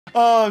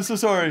Oh, I'm so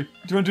sorry. Do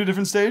you want to do a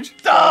different stage?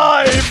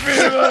 Die,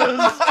 Beavers!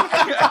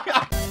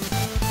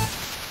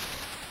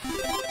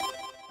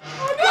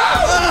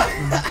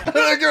 I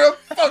don't give a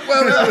fuck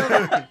where we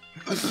are.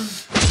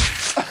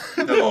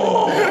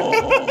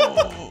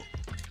 No!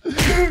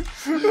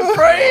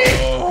 Free!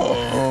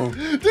 Oh.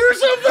 Do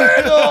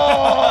something! No!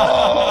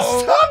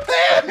 Stop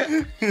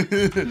him!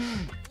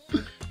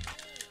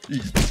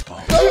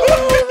 Oh,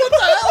 what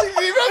the hell? You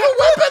even have a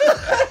weapon?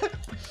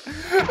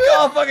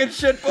 Oh, fucking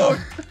shitbug!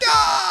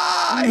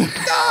 Die!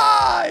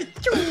 Die!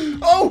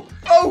 Oh!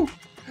 Oh!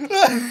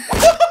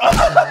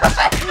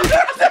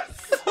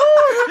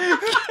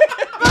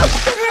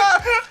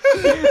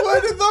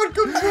 Where did that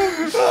come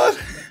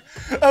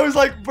from? I was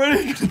like,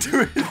 Brady, you gonna do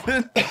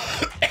anything?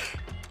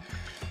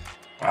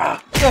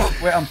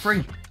 Wait, I'm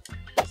free.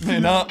 No,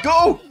 you're not.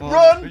 Go! Oh,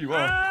 Run! there you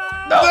are.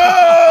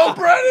 No,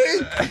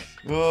 Brady!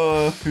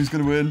 Oh, who's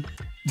gonna win?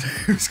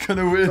 Who's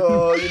gonna win?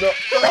 Oh, you're not.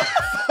 Oh,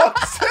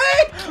 fuck's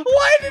sake!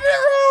 Why did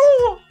it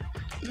roll?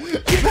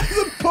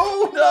 The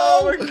pole!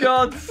 Oh, for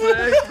God's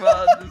sake,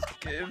 man. This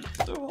game's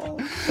so hard.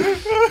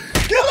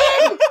 Kill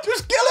him!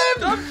 Just kill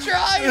him! I'm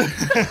trying!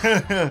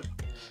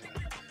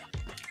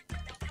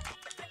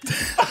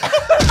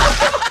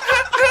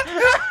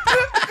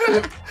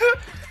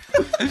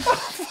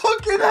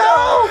 Fucking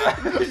hell!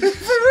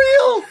 For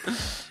real!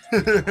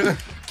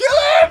 Kill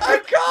him! I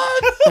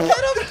can't!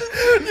 Get him!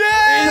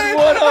 Yeah! He's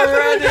won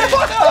already!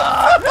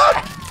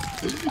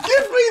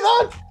 Give me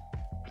that!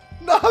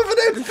 Not having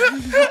it!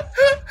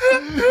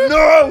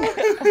 No!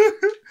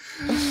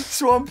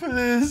 Swamp it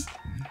is.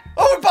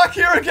 Oh, we're back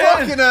here again!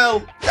 Fucking hell!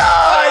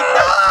 Die!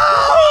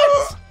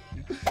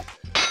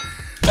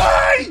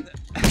 Die!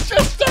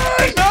 Just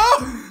die! No!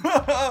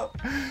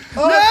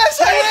 Oh, Yes,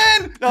 I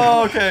win!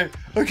 Oh, okay.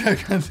 Okay,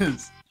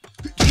 Candace.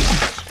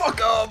 Fuck!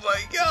 Oh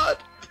my God!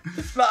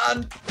 This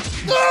man!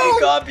 No! He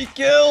can't be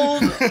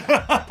killed!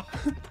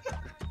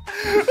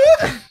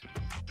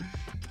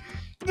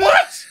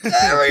 What?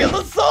 Aerial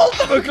assault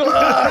of a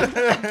clan!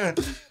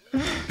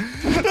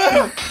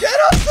 Get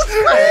off the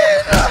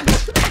screen!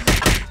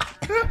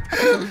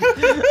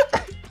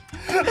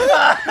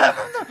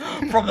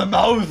 From the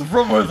mouth,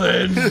 from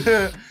within!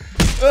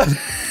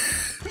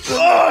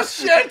 Oh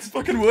shit!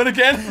 Fucking win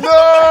again.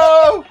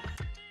 No!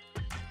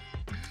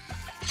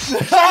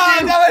 Ah,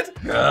 damn it!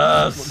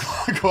 Yes!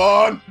 Come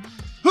on!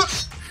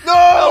 No!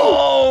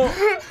 Oh!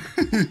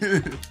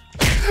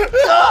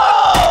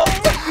 No!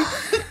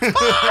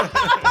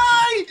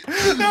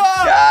 No!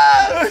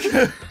 Yes!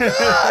 Okay.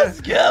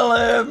 Yes! Kill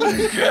him!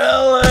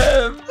 Kill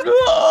him!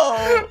 No!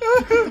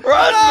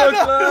 Run,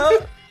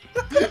 McClure!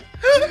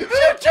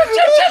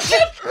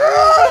 Shit!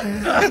 Run!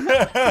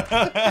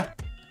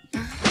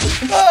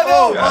 Oh, no!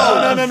 Oh,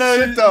 No!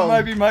 sit down.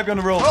 Might be on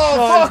a roll. Oh,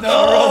 no, fuck! he's not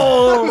on a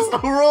roll. That was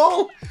no roll!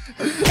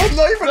 I'm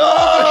not even. No!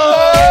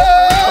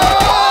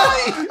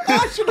 I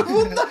should have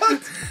won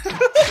that!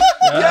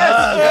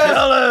 Yes!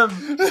 Kill him!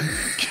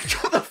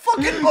 Got the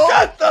fucking ball!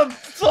 Get the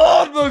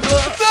sword,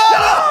 McClure!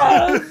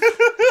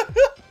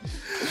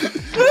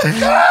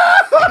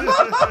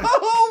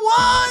 Oh,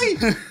 why?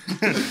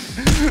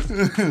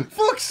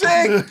 Fuck's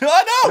sake! I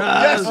know!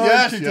 Yes, Oh,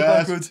 yes, kicked it yes.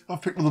 backwards.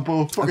 I've picked up the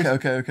ball. Fuck it.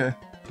 Okay.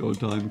 Go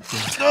time.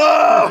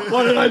 Oh!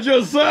 What did I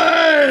just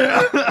say?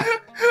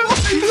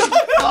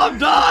 I'm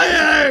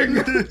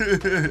dying!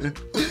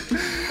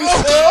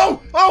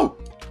 Oh!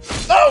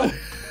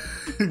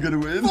 You're gonna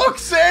win.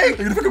 Fuck's sake!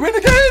 You're gonna fucking win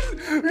again!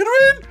 You're gonna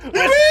win! You're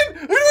gonna win!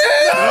 You're gonna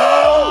win!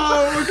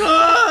 Oh,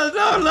 McClure!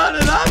 Don't let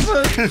it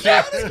happen!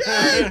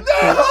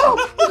 No!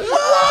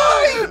 Why?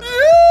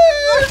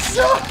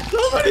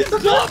 Somebody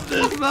stop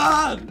this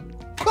man!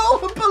 Call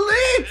the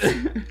police!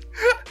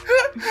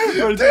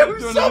 Do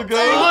something!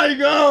 I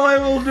go, I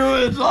will do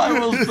it, I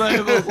will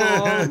save us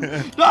all!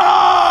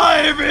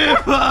 Die,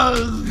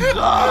 Beavers!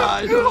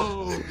 Die!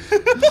 No!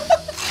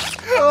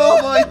 Oh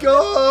my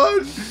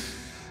god!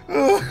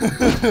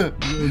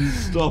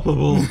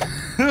 Unstoppable!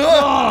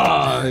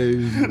 Die!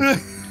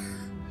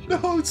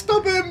 No,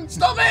 stop him!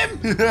 Stop him!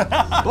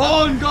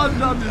 Bone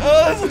goddamn it!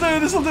 Oh,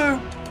 this'll do!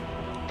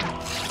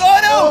 Oh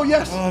no! Oh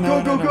yes! Oh,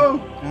 no, go!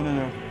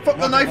 No. Fuck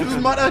the knife, it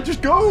doesn't matter,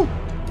 just go!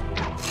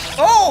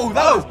 Oh,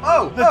 that was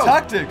the oh.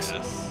 tactics.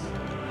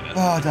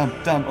 Oh,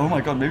 damn. Oh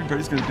my god, maybe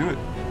Brady's gonna do it.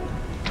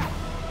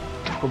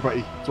 Come on,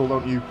 Brady, it's all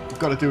down to you. You've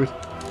got to do it.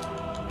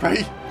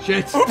 Brady!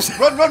 Shit! Oops!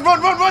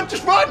 Run!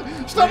 Just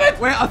run! Stop it!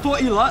 Wait, I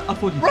thought you I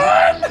thought you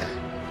Run!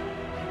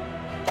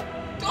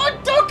 Oh,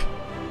 duck!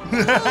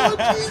 Oh,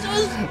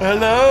 Jesus!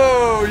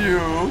 Hello, you.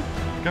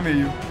 Come here,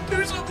 you.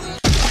 Do something!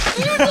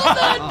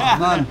 Oh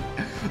man!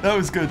 That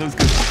was good. Oh,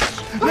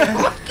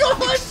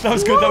 God! That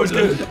was good.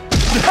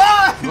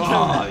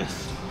 Oh, yes.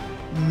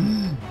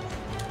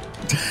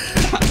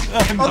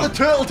 Oh, the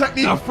turtle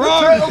technique! The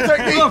frog! The turtle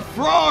technique! The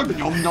frog!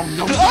 Nom nom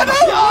nom!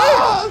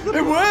 Oh no!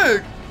 It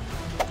worked.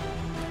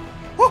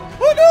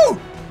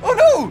 Oh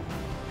no!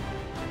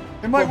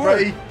 It might Come on, work.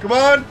 Brady, come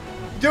on!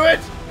 Do it!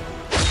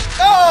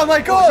 Oh my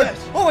god!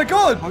 yes. Oh my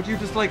god! How do you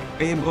just like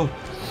aim up?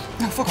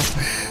 No, fuck off.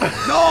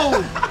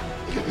 No!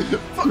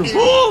 Fuck you!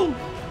 Fool!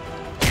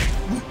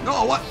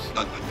 No, what?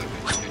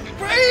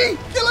 Free!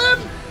 Kill him!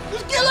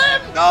 Just kill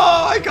him! No,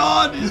 I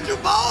can't! He's too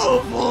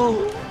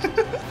powerful!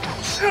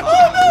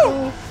 Oh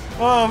no!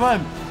 Oh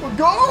man!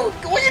 Go!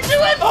 What are you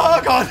doing?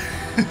 Oh god!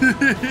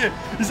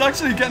 He's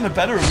actually getting the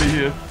better of me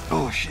here.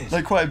 Oh shit!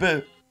 Like quite a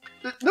bit.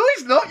 No,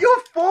 he's not. You're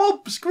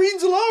 4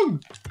 screens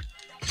along.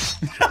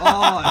 Oh,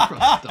 I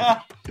pressed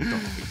stop.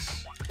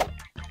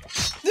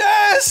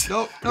 Yes!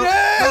 No, no,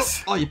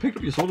 yes! no. Oh, you picked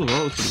up your sword as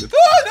well. That was pretty good.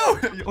 Oh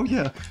no! Oh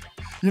yeah.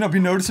 You not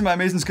been noticing my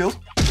amazing skills?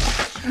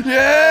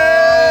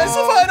 Yes!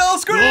 The final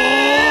screen!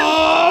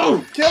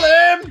 Oh! Kill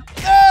him!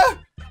 Ah!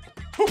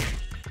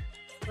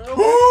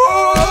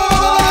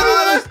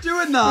 Oh, he's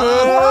doing that!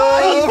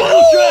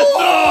 Bullshit!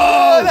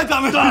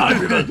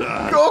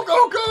 Go,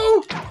 go,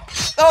 go!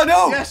 Oh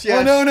no! Yes, yes.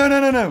 Oh no, no, no,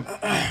 no, no.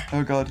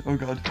 Oh god, oh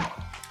god.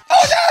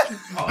 Oh no!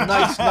 Oh,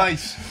 nice,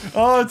 nice.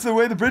 Oh, it's the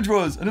way the bridge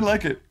was. I didn't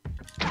like it.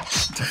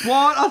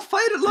 What? I'll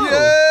fight it low.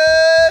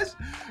 Yes!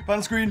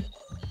 Final screen.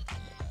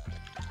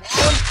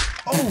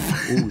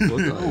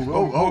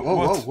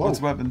 Oh,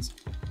 What's weapons?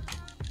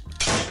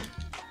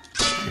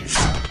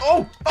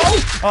 oh,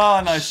 oh!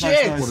 Ah, nice,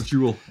 Shit. nice, What a nice.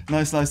 jewel.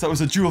 Nice, nice. That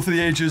was a jewel for the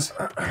ages.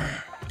 Oh,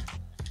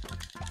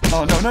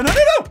 no, no, no, no,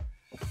 no!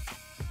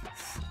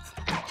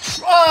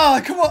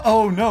 Ah, come on.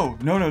 Oh, no.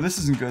 No, no, this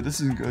isn't good. This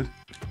isn't good.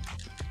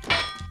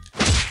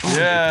 Oh,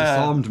 Yeah. It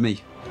disarmed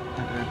me.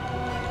 Okay.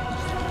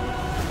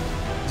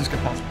 Just go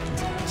past.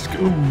 Just go.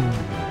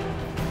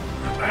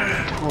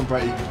 Come on,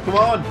 Brady. Come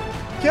on!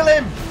 Kill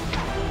him!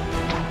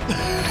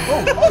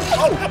 Oh,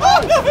 oh,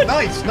 oh, oh!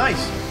 Nice,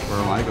 nice. Where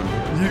am I going?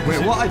 You-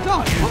 Wait, what? I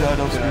died. You died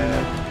off screen,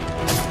 yeah.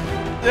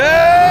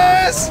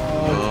 Yes!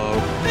 Oh.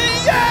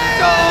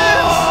 Yes!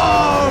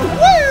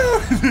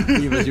 Woo!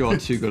 Beavers, you are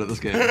too good at this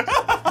game.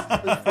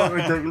 That's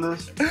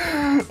ridiculous.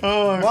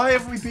 Oh. Why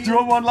have we been? Do you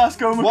want one last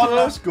go, McClure? One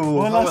last go.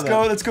 One How last about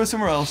go. that? Let's go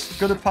somewhere else.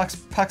 Go to Pax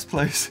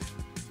place.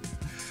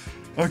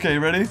 Okay,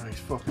 ready? Nice,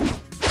 fuck.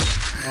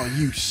 Oh,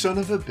 you son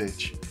of a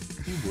bitch.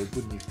 You would,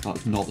 wouldn't you?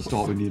 That's not the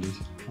start we needed.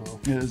 Oh.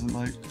 It isn't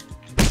like.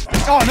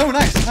 Oh no!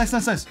 Nice, nice,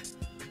 nice, nice.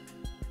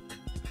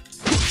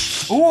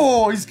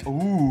 Oh, he's.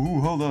 Ooh,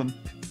 hold on.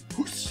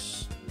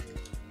 Yes!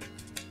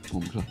 Oh,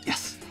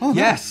 no.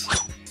 Yes!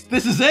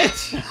 This is it!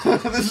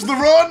 This is the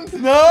run!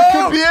 No!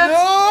 Could be it.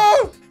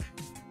 No!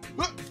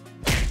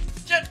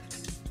 Shit!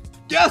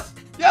 Yes!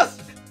 Yes!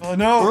 Oh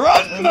no!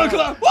 Run,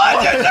 Knuckler!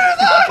 Why'd you do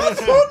that?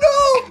 Oh no!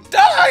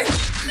 Die!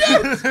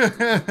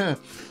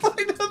 Why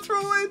not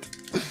throw it?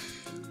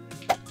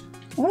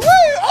 Wait!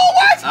 Oh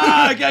what?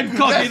 Ah, again,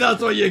 cocky,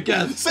 that's what you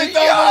get. Sit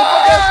down,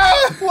 Yeah!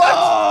 motherfucker!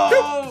 What?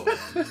 Oh!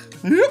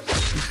 Yep.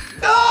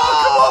 No,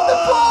 come on, the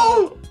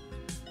ball!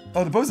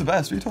 Oh, the bow's the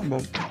best. What are you talking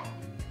about?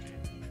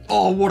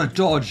 Oh, what a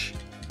dodge.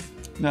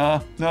 Nah,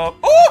 no.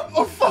 Oh!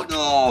 Oh, fuck!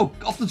 No!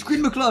 Off the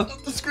screen, McClure.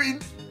 Off the screen.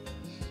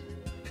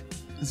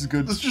 This is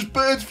good. There's just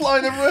birds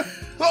flying everywhere.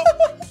 Oh,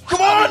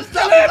 come on!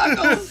 Kill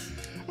him!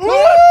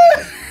 Woo!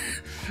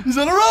 He's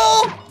on a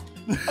roll!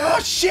 Oh,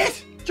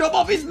 shit! Chop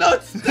off his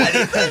nuts!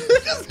 Anything!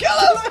 Just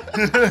kill him!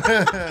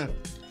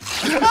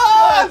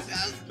 Ah!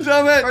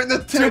 Damn it! Right in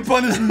the tip. Jump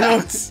on his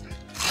nuts!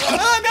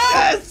 Oh no!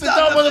 Yes! Sit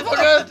down,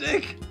 motherfucker.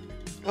 Dick.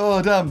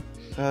 Oh damn!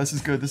 This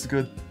is good. This is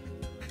good.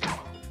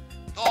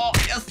 Oh,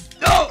 yes!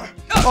 No! No!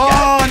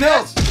 Oh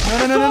yes, no! yes.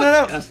 No! No! No! No! No!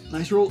 No! Yes,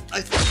 nice roll.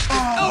 Nice.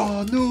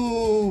 Oh,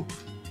 no!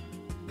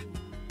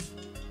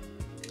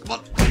 Come on.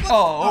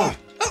 Oh!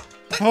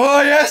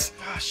 Oh yes!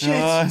 Ah, shit!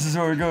 This is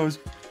where it goes.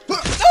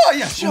 Oh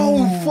yes!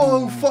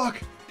 Oh, fuck!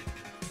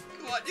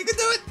 Come on, you can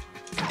do it!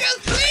 Yes,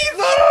 please!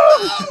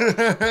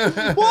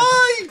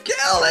 Why?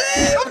 Kill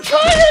him! I'm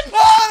trying!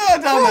 Oh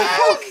damn it!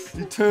 Fuck!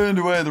 You turned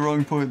away at the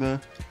wrong point there.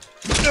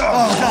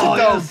 Oh, Oh,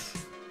 down. yes.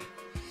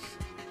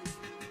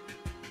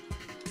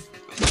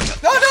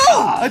 Oh no!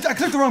 I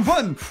clicked the wrong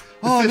button.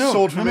 Oh This no!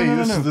 sword for No, me. no,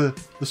 no, This no, is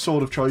the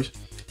sword of choice.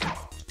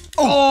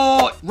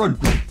 Oh! Run!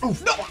 Oh,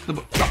 No!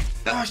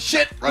 oh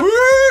shit! Run! Woo!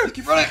 Just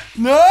keep running!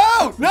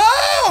 No! No!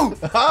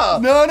 Ah,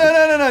 No! No!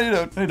 No! No! No! You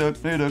don't! No! You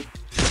don't! No! You don't!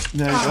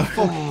 There you go.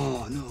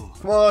 Oh, no.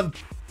 come on!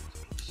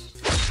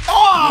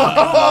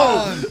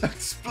 Oh!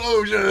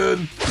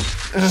 Explosion!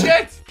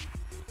 Shit!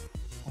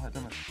 Oh,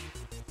 damn it.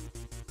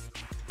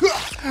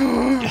 Yes,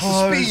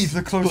 Oh, speed!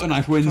 the close. Butter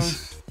knife wins.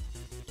 close.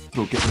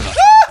 Throw, get rid of that.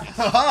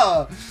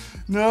 Haha!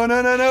 No!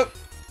 No! No! No!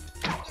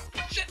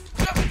 Shit!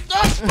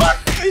 Fuck!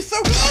 He's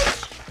so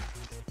close!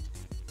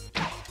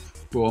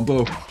 Go on,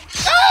 Bo. Ah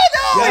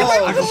no! Yes,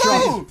 He went I got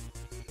below!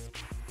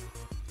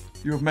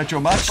 You have met your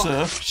match,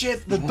 sir.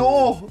 Shit, the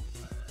door!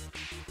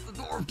 The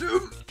door of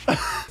doom!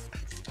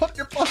 Put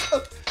your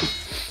butt.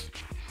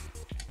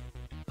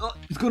 Oh,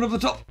 he's going over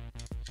the top.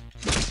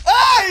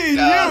 Ah! You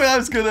knew it! That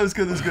was good. That was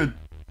good. That was good.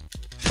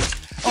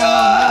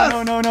 Oh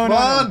no! No! No! No! Come No!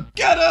 on!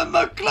 Get him,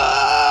 McClure!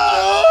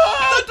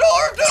 The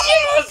door of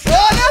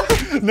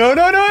doom! No!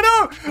 No! No!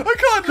 No! I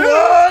can't do it!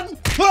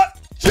 Run!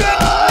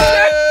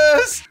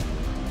 Yes!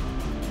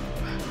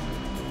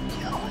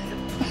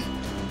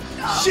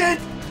 Shit!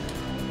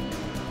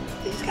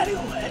 He's getting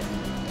away.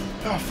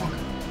 Oh, fuck.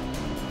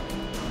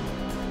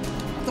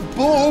 The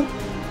ball!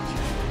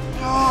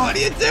 What are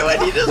you doing? doing?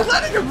 You're just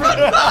letting him run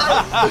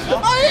past.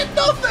 I hit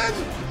nothing.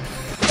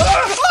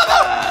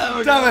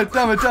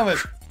 Damn it.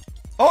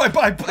 Oh,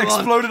 I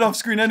exploded off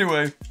screen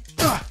anyway.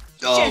 Oh.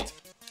 Shit.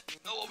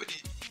 Know what we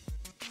need.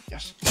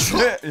 Yes.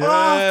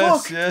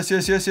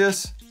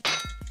 Yes.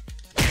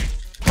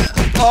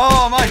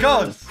 Oh my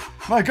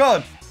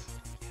god.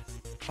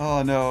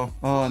 Oh no,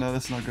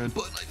 that's not good.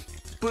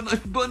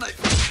 Butt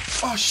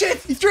knife. Oh shit,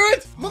 he threw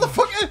it!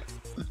 Motherfucker!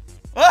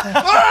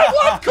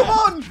 What? Come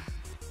on!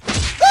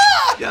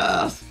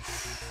 Yes.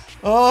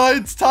 Oh,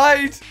 it's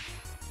tight.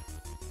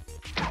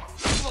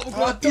 Oh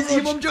god,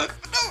 easy mum joke.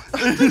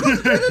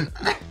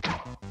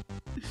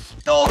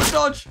 No, the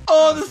dodge.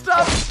 Oh, the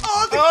stab.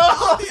 Oh,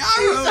 the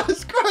arrow.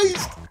 Jesus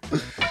Christ!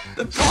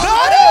 The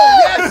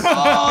Yes!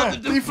 Oh, the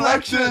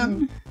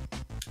deflection.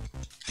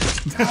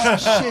 Oh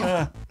shit!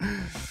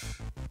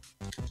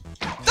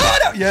 Oh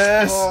no!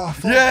 Yes! Oh,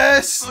 fuck.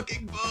 Yes!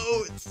 Fucking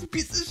bow. It's a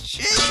piece of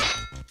shit.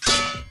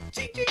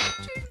 Ching.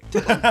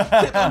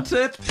 Tip on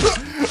tip.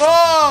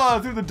 Oh,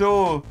 through the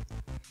door.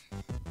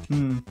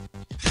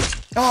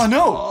 Oh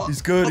no! Oh,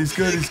 He's good.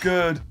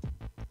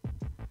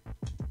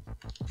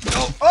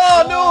 No.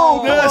 Oh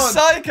no! The God.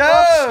 psycho!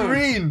 Off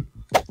screen!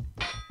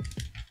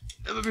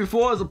 Never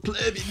before has a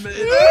play been made.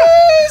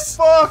 Yes!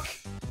 Fuck!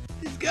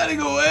 He's getting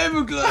away,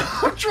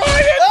 McGlynn. I'm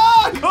trying it!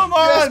 Oh, come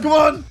on! Yes, come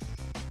on!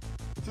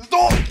 To the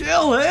door!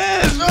 Kill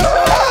him!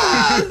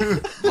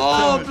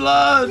 More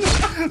blood!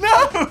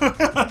 No!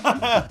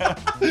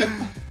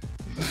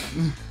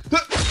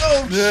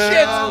 Oh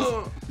shit!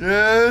 Oh.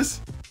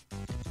 Yes!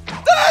 Oh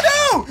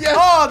no! Yes.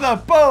 Oh, the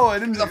bow! I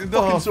didn't. That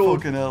Oh, fucking sword.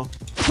 fucking hell!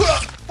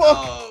 Fuck!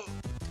 Oh.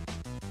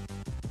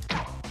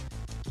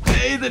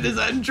 Bathe in his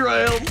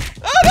entrails.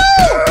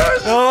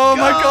 Oh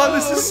my god,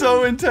 this is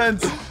so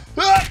intense!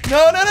 No!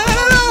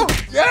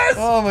 Yes!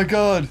 Oh my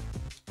god!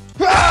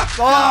 Ah,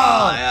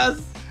 Oh,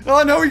 yes.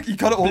 oh no, he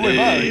cut it all the way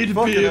back. Bleed,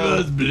 Fucking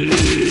hell. Beavers,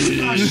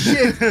 bleed. Oh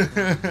shit!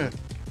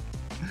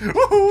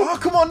 Oh,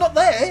 come on, not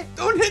there!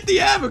 Don't hit the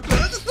air,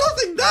 McGlynn. There's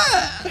nothing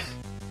there.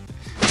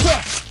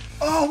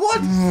 Oh,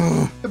 what?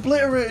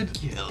 Obliterated.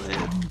 Kill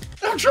him.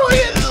 I'm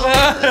trying!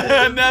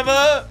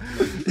 Never!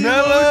 He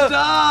Never! won't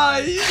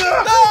die. He's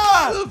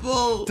Ah!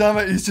 invincible. Damn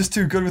it, he's just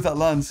too good with that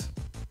lance.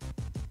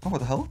 Oh, what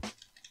the hell?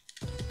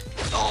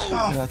 Oh,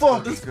 Oh, Yeah,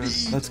 fuck! That's good.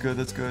 speed. That's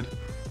good.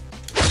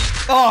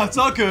 Oh, it's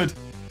not good.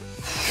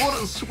 what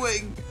a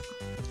swing.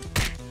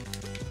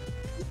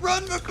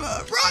 Run,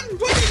 McGlynn. Run.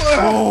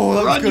 Oh,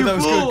 that was Run, good. you That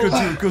was fool.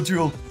 good. Good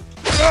duel.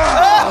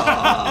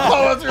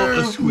 Power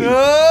through! Sweet.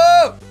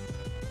 No!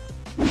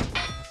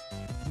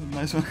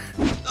 Nice one.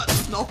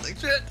 That's nothing.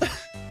 Shit.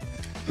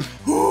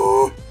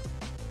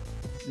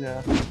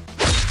 Yeah.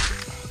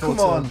 Come Thought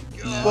on!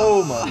 so.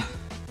 Bowman!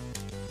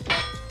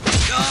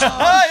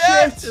 Oh,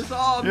 yes! shit. His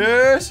arm.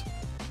 Yes!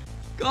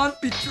 Can't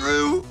be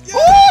true. Yes.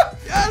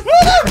 Woo!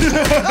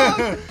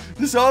 Yes.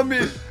 Disarm me.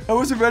 I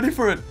wasn't ready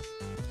for it.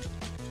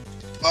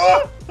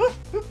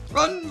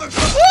 Run,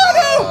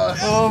 McGlynn.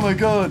 Oh my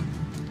god.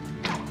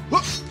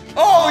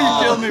 Oh, you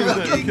killed me with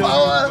it. You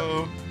killed me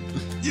with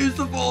it. Use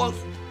the force.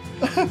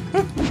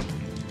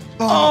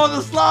 Oh,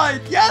 the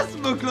slide. Yes,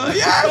 McGlynn.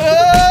 Yes.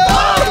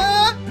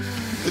 Ah!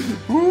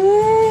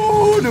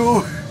 Ooh,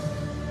 no.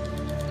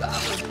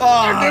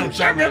 Oh,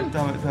 damn it.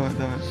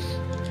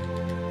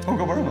 Oh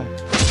god, where am I?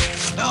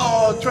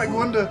 Oh, Trek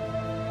Wonder!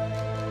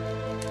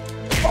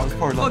 That was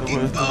probably like the Fucking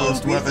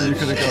worst bow, weapon you piece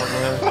could of have got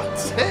there.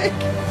 Fuck's sake!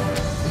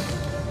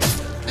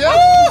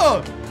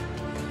 Oh!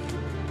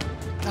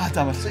 Ah,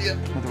 damn it. See ya.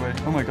 Another way.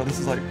 Oh my god, this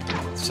is like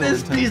so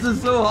This intense. piece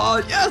is so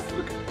hard. Yes.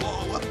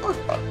 Oh, what the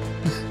fuck?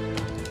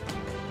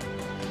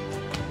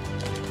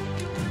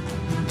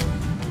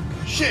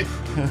 Shit!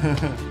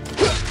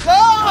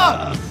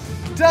 Ah!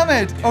 Damn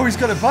it! Oh, he's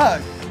got it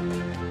back.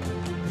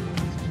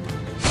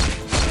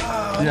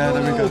 Yeah,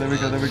 there we go.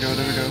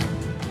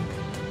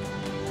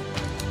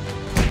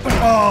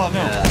 Oh no!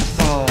 Yes.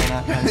 Oh,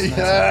 nice.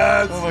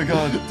 Yes! Oh my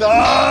god!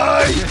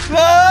 Die!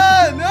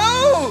 Ah,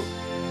 no!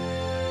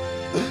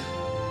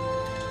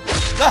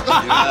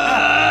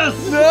 Yes.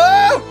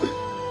 No!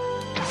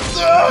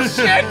 Oh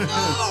shit!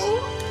 No.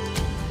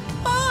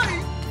 Hi.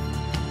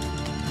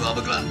 Go on,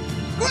 McGlynn.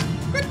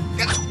 Quick.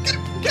 Get him.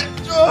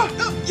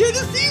 No, you're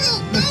the seal.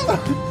 No.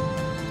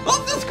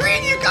 Off the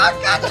screen. You can't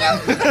catch him.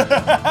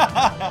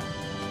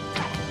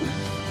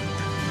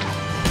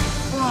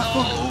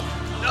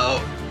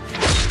 No.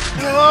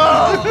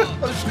 Oh,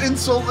 that's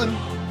insulting.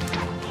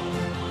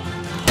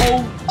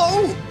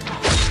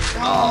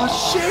 Oh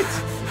shit!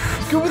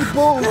 He's good with the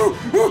ball.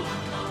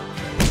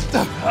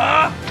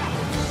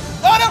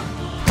 Oh no!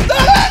 No!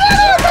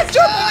 Let's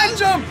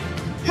jump!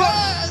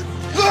 Yes.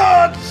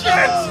 Oh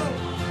shit!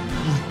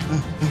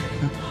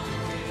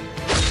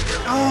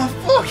 Oh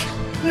fuck!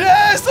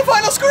 Yes, the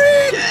final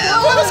screen!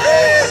 Final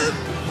screen!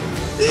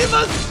 He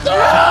must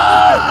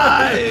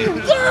die!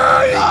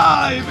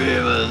 Die,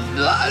 Beavers!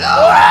 No!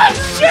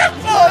 Shit!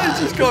 Oh, he's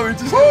just going,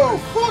 Oh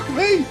fuck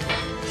me!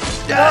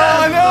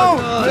 Oh, no!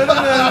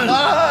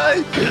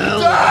 Die!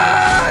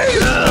 Die!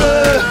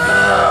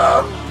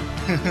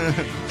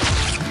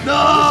 No!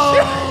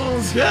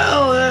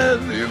 Kill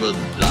him! You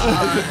must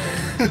die!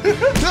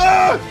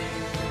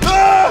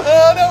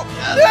 Oh no!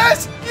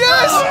 Yes!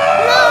 Yes!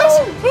 Yes!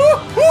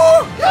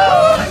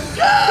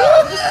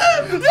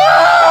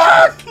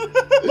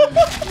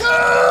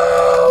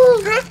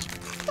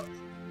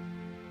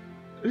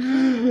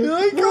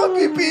 I can't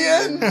be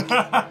beaten.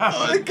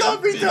 I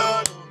can't be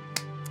done.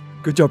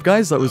 Good job,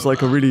 guys. That was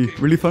like a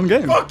really fun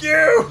game. Fuck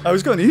you. I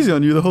was going easy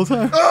on you the whole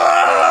time.